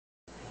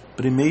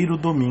Primeiro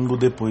domingo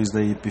depois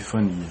da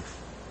Epifania.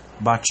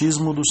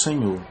 Batismo do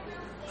Senhor.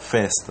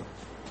 Festa.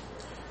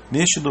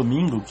 Neste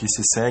domingo, que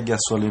se segue à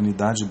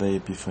solenidade da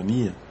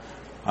Epifania,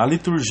 a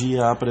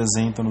liturgia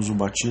apresenta-nos o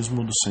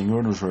batismo do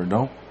Senhor no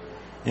Jordão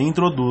e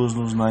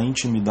introduz-nos na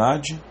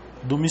intimidade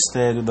do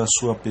mistério da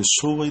sua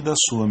pessoa e da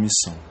sua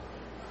missão.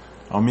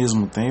 Ao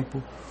mesmo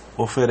tempo,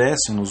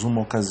 oferece-nos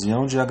uma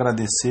ocasião de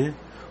agradecer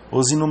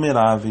os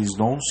inumeráveis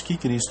dons que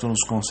Cristo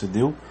nos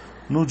concedeu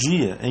no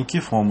dia em que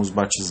fomos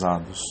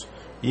batizados,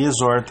 e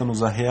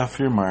exorta-nos a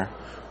reafirmar,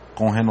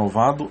 com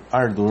renovado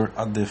ardor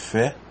de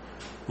fé,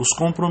 os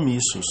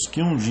compromissos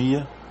que um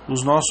dia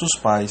os nossos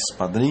pais,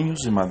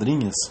 padrinhos e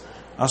madrinhas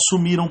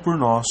assumiram por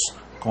nós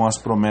com as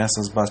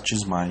promessas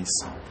batismais,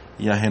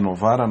 e a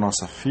renovar a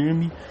nossa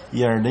firme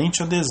e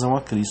ardente adesão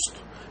a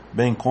Cristo,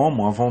 bem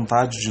como a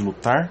vontade de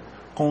lutar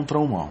contra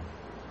o mal.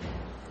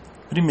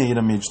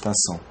 Primeira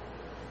meditação: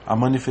 a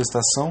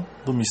manifestação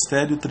do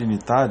mistério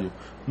trinitário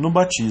no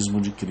batismo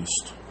de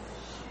Cristo.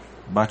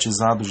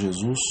 Batizado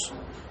Jesus,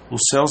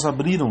 os céus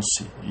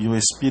abriram-se e o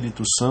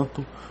Espírito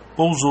Santo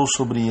pousou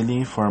sobre ele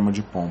em forma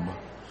de pomba,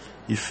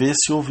 e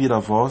fez-se ouvir a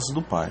voz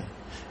do Pai: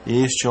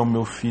 Este é o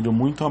meu Filho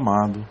muito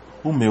amado,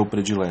 o meu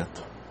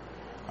predileto.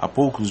 Há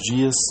poucos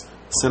dias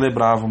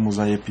celebrávamos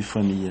a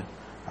Epifania,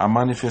 a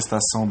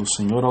manifestação do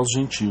Senhor aos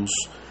gentios,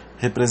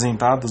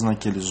 representados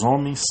naqueles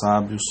homens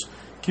sábios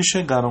que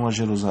chegaram a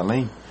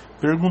Jerusalém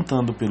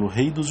perguntando pelo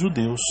Rei dos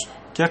Judeus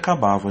que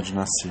acabava de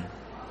nascer.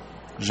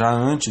 Já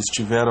antes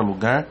tivera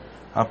lugar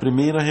a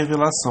primeira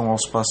revelação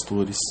aos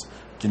pastores,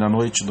 que na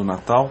noite do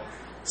Natal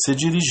se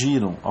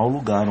dirigiram ao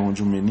lugar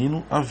onde o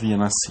menino havia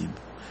nascido,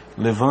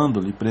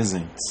 levando-lhe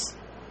presentes.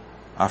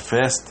 A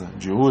festa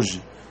de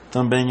hoje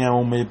também é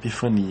uma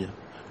epifania,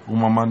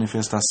 uma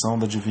manifestação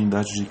da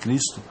divindade de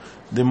Cristo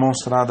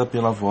demonstrada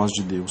pela voz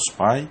de Deus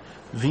Pai,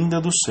 vinda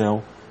do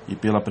céu, e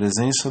pela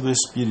presença do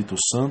Espírito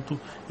Santo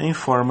em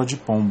forma de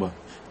pomba,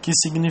 que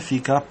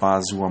significa a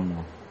paz e o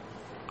amor.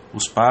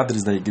 Os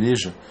padres da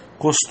Igreja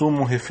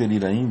costumam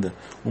referir ainda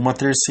uma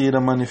terceira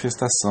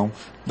manifestação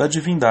da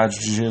divindade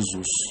de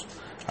Jesus,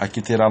 a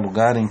que terá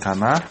lugar em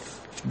Caná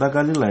da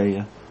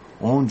Galileia,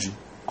 onde,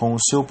 com o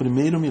seu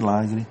primeiro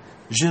milagre,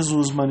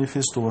 Jesus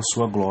manifestou a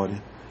sua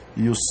glória,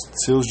 e os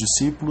seus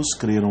discípulos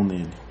creram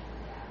nele.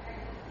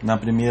 Na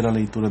primeira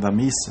leitura da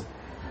missa,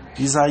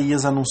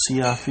 Isaías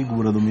anuncia a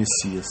figura do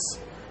Messias: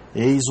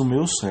 Eis o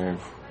meu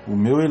servo, o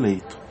meu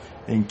eleito,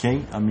 em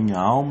quem a minha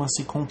alma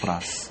se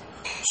compraz.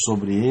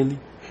 Sobre ele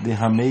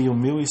derramei o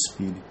meu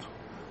espírito.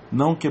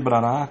 Não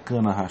quebrará a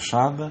cana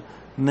rachada,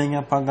 nem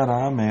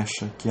apagará a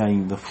mecha que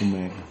ainda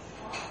fumega.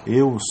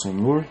 Eu, o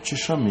Senhor, te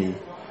chamei,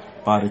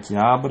 para que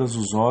abras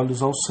os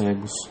olhos aos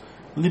cegos,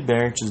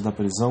 libertes da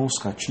prisão os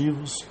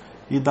cativos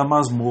e da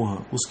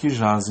masmorra os que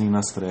jazem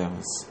nas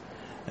trevas.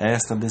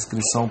 Esta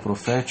descrição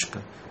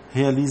profética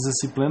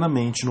realiza-se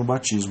plenamente no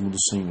batismo do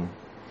Senhor.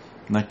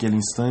 Naquele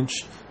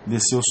instante,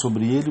 desceu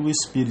sobre ele o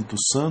Espírito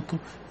Santo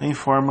em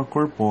forma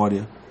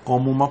corpórea,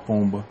 como uma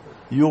pomba,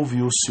 e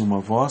ouviu-se uma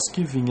voz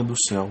que vinha do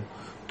céu: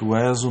 Tu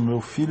és o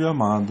meu Filho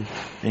amado,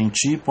 em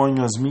ti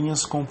ponho as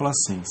minhas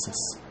complacências.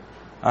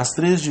 As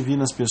três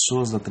divinas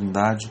pessoas da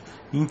Trindade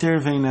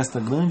intervêm nesta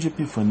grande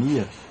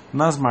epifania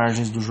nas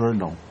margens do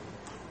Jordão.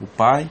 O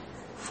Pai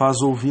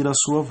faz ouvir a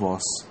sua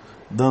voz,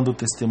 dando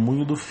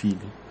testemunho do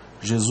Filho.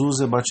 Jesus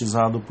é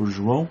batizado por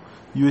João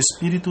e o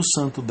Espírito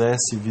Santo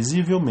desce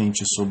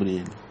visivelmente sobre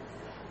ele.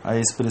 A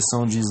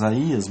expressão de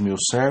Isaías, meu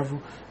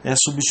servo, é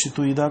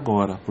substituída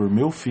agora por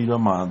meu Filho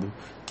amado,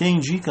 que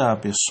indica a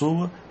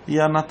pessoa e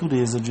a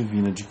natureza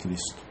divina de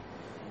Cristo.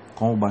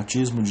 Com o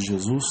batismo de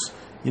Jesus,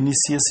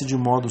 inicia-se de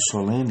modo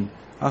solene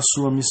a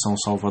sua missão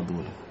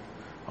salvadora.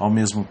 Ao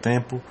mesmo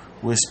tempo,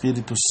 o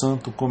Espírito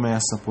Santo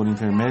começa, por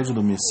intermédio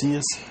do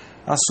Messias,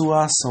 a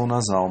sua ação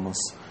nas almas,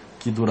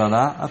 que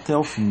durará até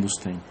o fim dos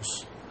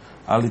tempos.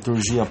 A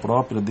liturgia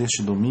própria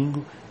deste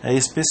domingo é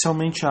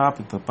especialmente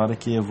apta para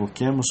que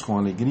evoquemos com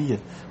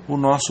alegria o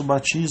nosso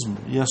batismo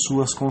e as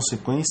suas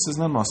consequências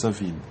na nossa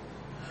vida.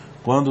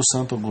 Quando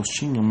Santo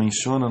Agostinho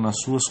menciona nas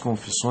suas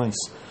confissões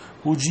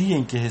o dia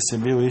em que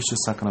recebeu este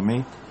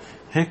sacramento,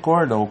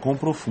 recorda-o com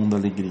profunda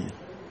alegria.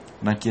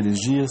 Naqueles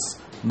dias,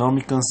 não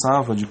me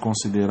cansava de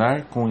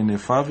considerar com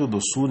inefável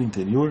doçura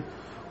interior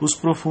os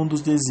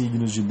profundos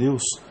desígnios de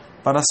Deus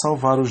para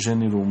salvar o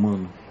gênero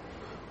humano.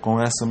 Com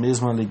essa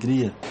mesma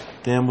alegria,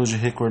 temos de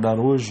recordar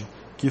hoje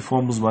que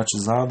fomos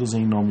batizados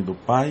em nome do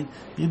Pai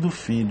e do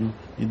Filho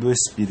e do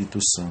Espírito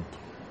Santo.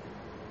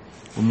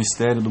 O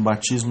mistério do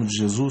batismo de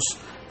Jesus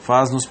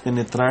faz-nos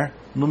penetrar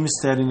no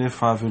mistério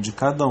inefável de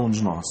cada um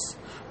de nós,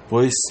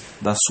 pois,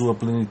 da sua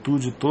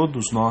plenitude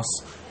todos nós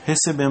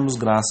recebemos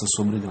graça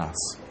sobre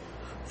graça.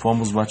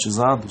 Fomos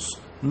batizados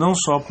não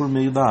só por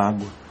meio da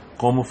água,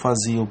 como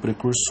fazia o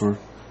precursor,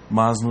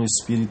 mas no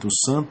Espírito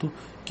Santo,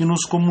 que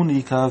nos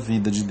comunica a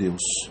vida de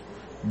Deus.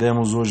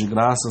 Demos hoje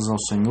graças ao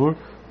Senhor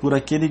por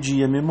aquele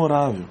dia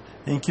memorável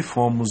em que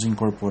fomos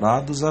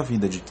incorporados à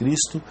vida de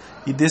Cristo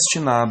e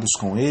destinados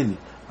com Ele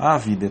à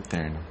vida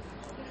eterna.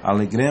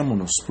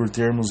 Alegremo-nos por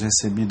termos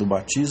recebido o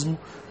batismo,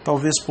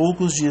 talvez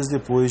poucos dias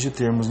depois de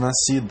termos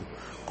nascido,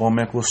 como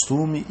é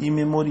costume e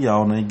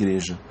memorial na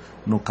Igreja,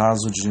 no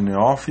caso de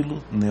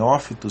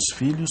neófitos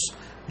filhos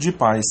de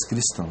pais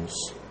cristãos.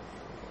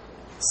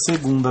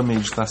 Segunda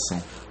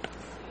meditação: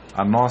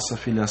 a nossa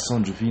filiação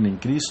divina em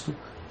Cristo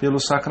pelo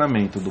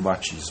sacramento do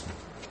batismo.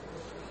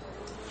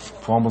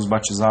 Fomos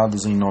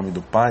batizados em nome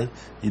do Pai,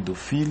 e do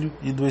Filho,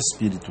 e do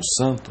Espírito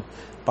Santo,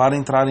 para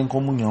entrar em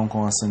comunhão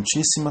com a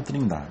Santíssima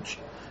Trindade.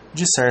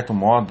 De certo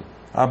modo,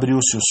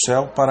 abriu-se o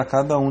céu para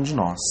cada um de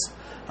nós,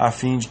 a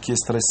fim de que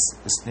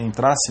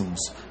entrássemos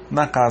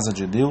na casa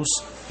de Deus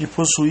e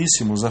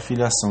possuíssemos a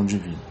filiação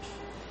divina.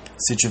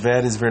 Se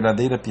tiveres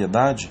verdadeira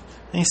piedade,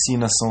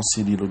 ensina São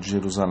Cirilo de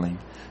Jerusalém,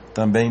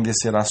 também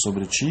descerá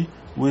sobre ti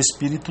o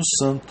Espírito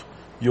Santo,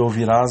 e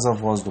ouvirás a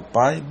voz do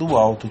Pai do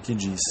alto que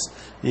diz: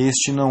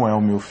 Este não é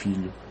o meu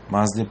filho,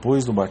 mas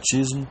depois do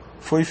batismo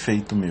foi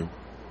feito meu.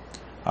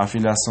 A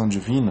filiação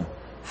divina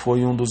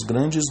foi um dos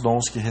grandes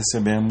dons que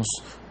recebemos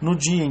no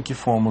dia em que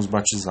fomos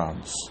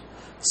batizados.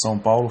 São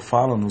Paulo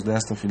fala-nos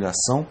desta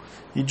filiação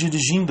e,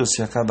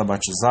 dirigindo-se a cada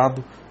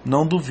batizado,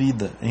 não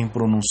duvida em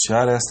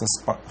pronunciar estas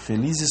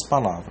felizes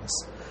palavras: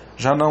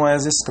 Já não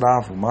és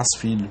escravo, mas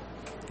filho,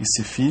 e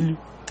se filho,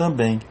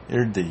 também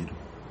herdeiro.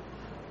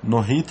 No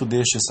rito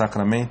deste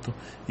sacramento,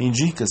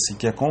 indica-se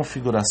que a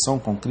configuração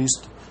com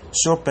Cristo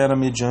se opera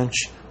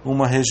mediante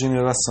uma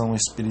regeneração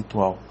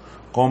espiritual,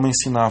 como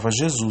ensinava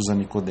Jesus a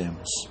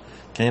Nicodemos.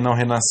 Quem não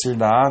renascer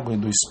da água e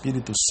do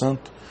Espírito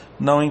Santo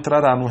não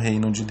entrará no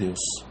reino de Deus.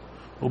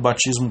 O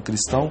batismo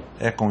cristão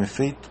é, com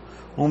efeito,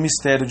 um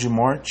mistério de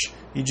morte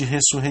e de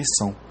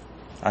ressurreição.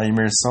 A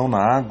imersão na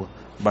água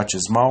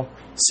batismal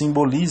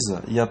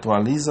simboliza e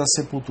atualiza a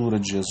sepultura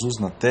de Jesus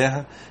na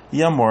terra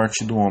e a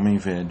morte do homem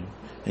velho,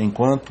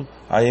 enquanto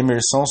a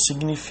imersão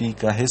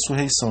significa a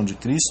ressurreição de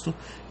Cristo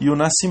e o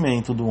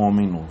nascimento do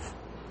homem novo.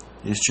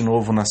 Este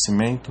novo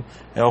nascimento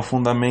é o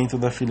fundamento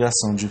da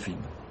filiação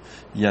divina.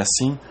 E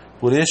assim,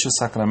 por este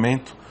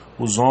sacramento,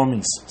 os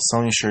homens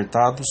são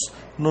enxertados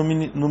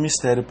no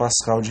mistério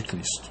pascal de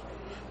Cristo.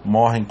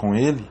 Morrem com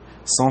Ele,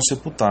 são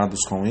sepultados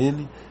com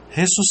Ele,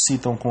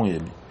 ressuscitam com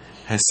Ele,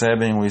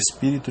 recebem o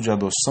espírito de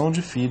adoção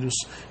de filhos,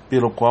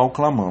 pelo qual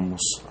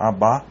clamamos: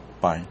 Abá,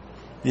 Pai.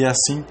 E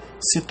assim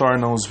se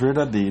tornam os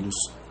verdadeiros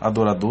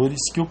adoradores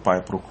que o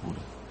Pai procura.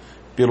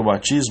 Pelo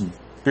batismo,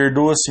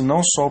 perdoa-se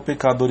não só o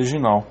pecado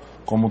original,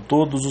 como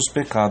todos os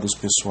pecados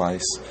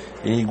pessoais,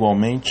 e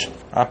igualmente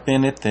a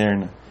pena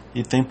eterna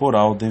e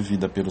temporal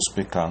devida pelos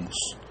pecados.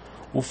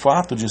 O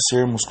fato de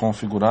sermos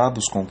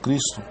configurados com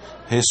Cristo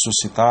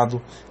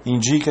ressuscitado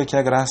indica que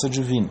a graça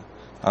divina,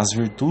 as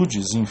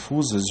virtudes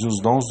infusas e os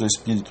dons do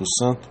Espírito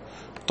Santo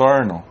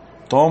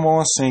tomam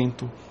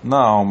assento na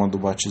alma do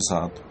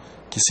batizado,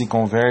 que se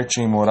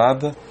converte em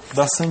morada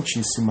da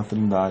Santíssima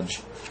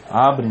Trindade.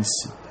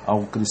 Abrem-se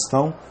ao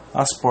cristão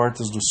as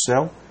portas do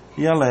céu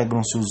e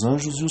alegram-se os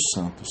anjos e os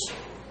santos.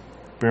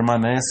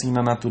 Permanecem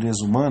na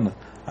natureza humana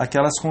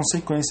aquelas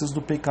consequências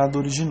do pecado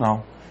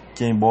original,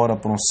 que, embora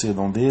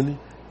procedam dele,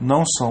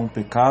 não são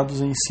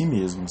pecados em si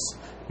mesmas,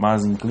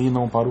 mas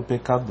inclinam para o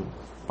pecado.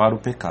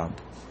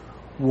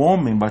 O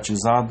homem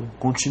batizado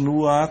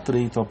continua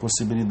atreito à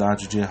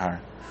possibilidade de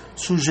errar,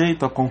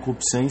 sujeito à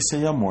concupiscência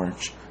e à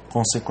morte,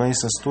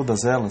 consequências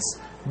todas elas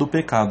do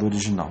pecado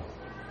original.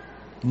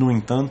 No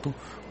entanto,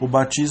 o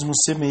batismo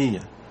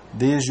semeia,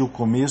 desde o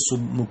começo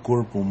no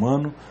corpo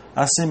humano,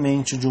 a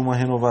semente de uma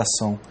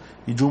renovação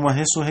e de uma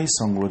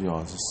ressurreição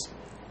gloriosas.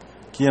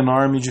 Que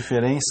enorme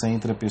diferença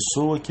entre a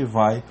pessoa que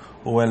vai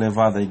ou é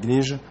levada à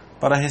igreja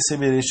para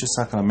receber este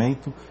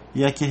sacramento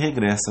e a que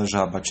regressa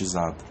já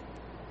batizada.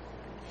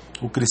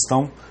 O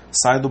cristão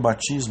sai do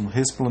batismo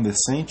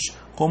resplandecente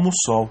como o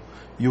sol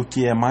e, o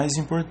que é mais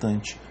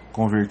importante,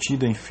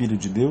 convertido em filho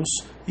de Deus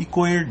e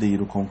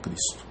co-herdeiro com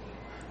Cristo.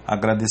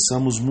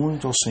 Agradeçamos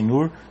muito ao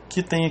Senhor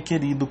que tenha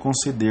querido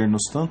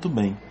conceder-nos tanto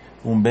bem,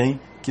 um bem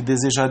que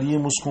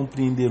desejaríamos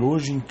compreender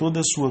hoje em toda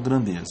a sua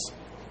grandeza.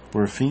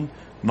 Por fim,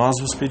 nós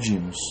vos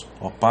pedimos,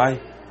 ó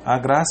Pai, a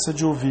graça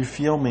de ouvir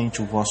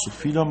fielmente o vosso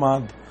Filho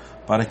amado,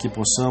 para que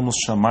possamos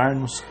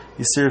chamar-nos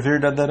e ser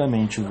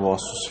verdadeiramente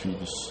vossos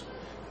filhos.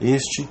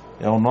 Este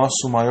é o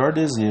nosso maior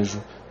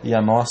desejo e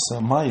a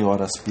nossa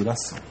maior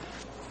aspiração.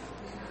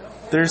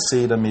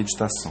 Terceira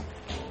meditação: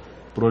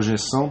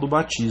 projeção do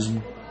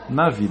batismo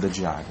na vida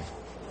diária.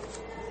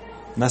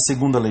 Na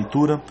segunda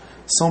leitura,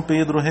 São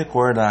Pedro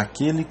recorda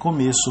aquele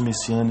começo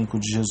messiânico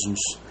de Jesus,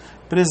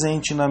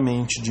 presente na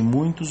mente de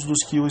muitos dos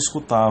que o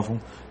escutavam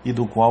e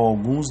do qual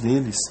alguns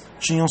deles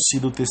tinham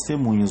sido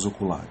testemunhas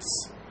oculares.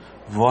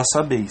 Vós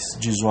sabeis,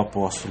 diz o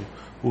apóstolo,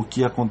 o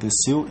que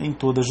aconteceu em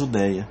toda a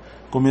Judéia,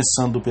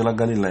 começando pela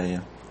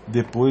Galiléia,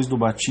 depois do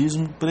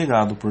batismo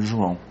pregado por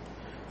João.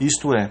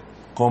 Isto é,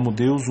 como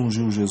Deus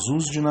ungiu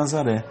Jesus de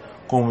Nazaré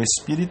com o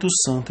Espírito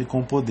Santo e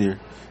com poder,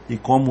 e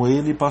como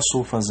ele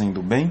passou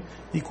fazendo bem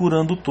e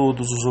curando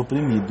todos os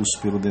oprimidos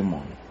pelo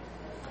demônio.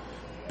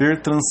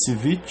 Per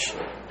transivit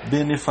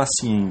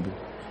benefaciendo,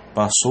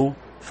 passou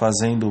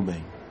fazendo o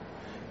bem.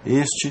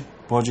 Este,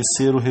 pode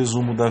ser o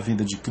resumo da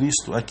vida de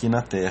Cristo aqui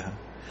na terra.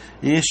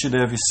 Este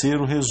deve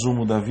ser o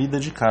resumo da vida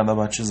de cada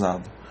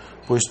batizado,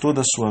 pois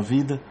toda a sua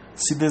vida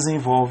se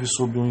desenvolve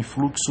sob o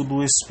influxo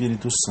do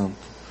Espírito Santo,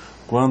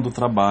 quando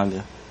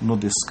trabalha, no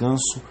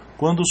descanso,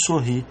 quando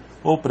sorri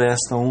ou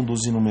presta um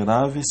dos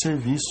inumeráveis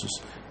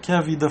serviços que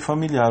a vida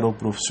familiar ou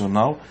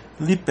profissional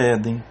lhe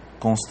pedem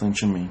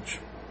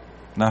constantemente.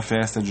 Na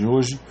festa de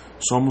hoje,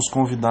 somos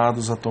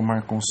convidados a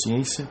tomar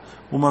consciência,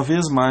 uma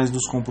vez mais,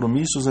 dos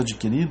compromissos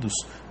adquiridos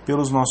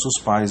pelos nossos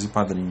pais e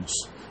padrinhos,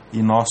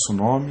 e nosso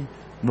nome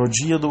no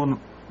dia do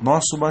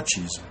nosso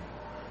batismo,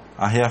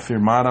 a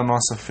reafirmar a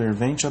nossa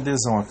fervente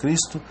adesão a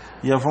Cristo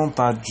e a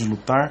vontade de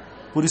lutar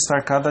por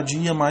estar cada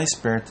dia mais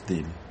perto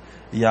dele,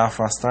 e a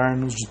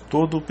afastar-nos de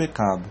todo o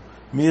pecado,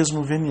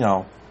 mesmo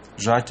venial,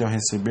 já que ao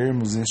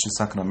recebermos este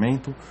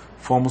sacramento,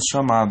 fomos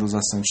chamados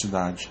à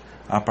santidade,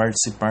 a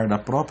participar da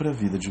própria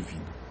vida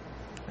divina.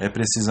 É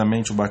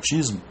precisamente o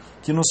batismo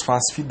que nos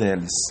faz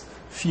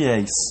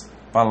fiéis,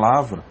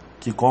 palavra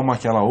que, como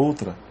aquela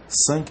outra,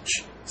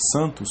 sancti,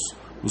 santos,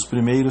 os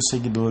primeiros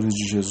seguidores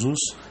de Jesus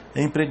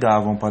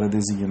empregavam para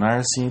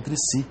designar-se entre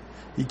si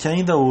e que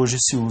ainda hoje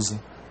se usa.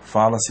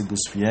 Fala-se dos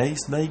fiéis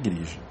da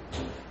Igreja.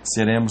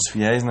 Seremos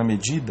fiéis na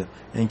medida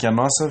em que a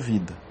nossa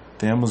vida,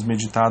 temos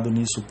meditado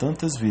nisso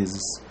tantas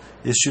vezes,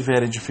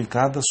 estiver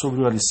edificada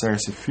sobre o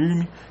alicerce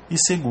firme e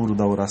seguro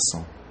da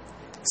oração.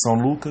 São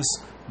Lucas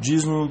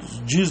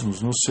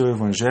diz-nos no seu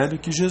Evangelho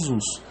que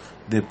Jesus,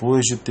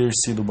 depois de ter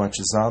sido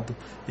batizado,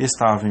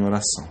 estava em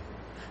oração.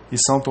 E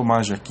São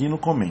Tomás de Aquino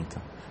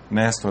comenta: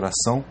 nesta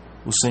oração,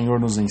 o Senhor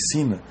nos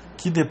ensina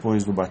que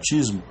depois do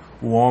batismo,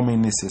 o homem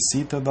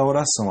necessita da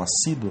oração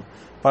assídua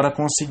para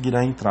conseguir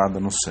a entrada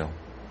no céu.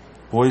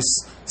 Pois,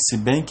 se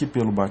bem que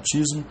pelo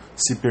batismo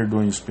se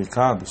perdoem os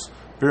pecados,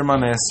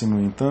 permanece, no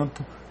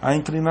entanto, a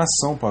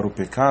inclinação para o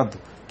pecado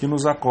que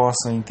nos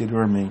acossa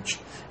interiormente,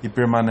 e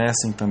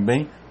permanecem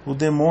também o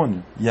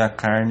demônio e a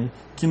carne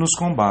que nos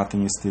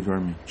combatem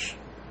exteriormente.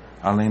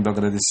 Além do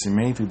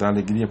agradecimento e da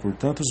alegria por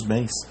tantos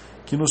bens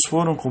que nos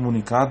foram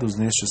comunicados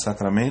neste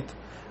sacramento,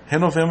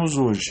 renovemos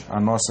hoje a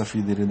nossa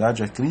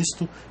fidelidade a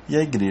Cristo e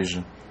à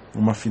Igreja,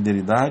 uma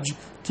fidelidade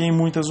que em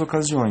muitas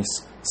ocasiões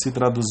se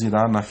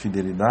traduzirá na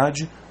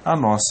fidelidade à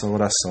nossa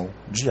oração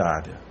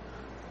diária.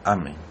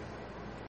 Amém.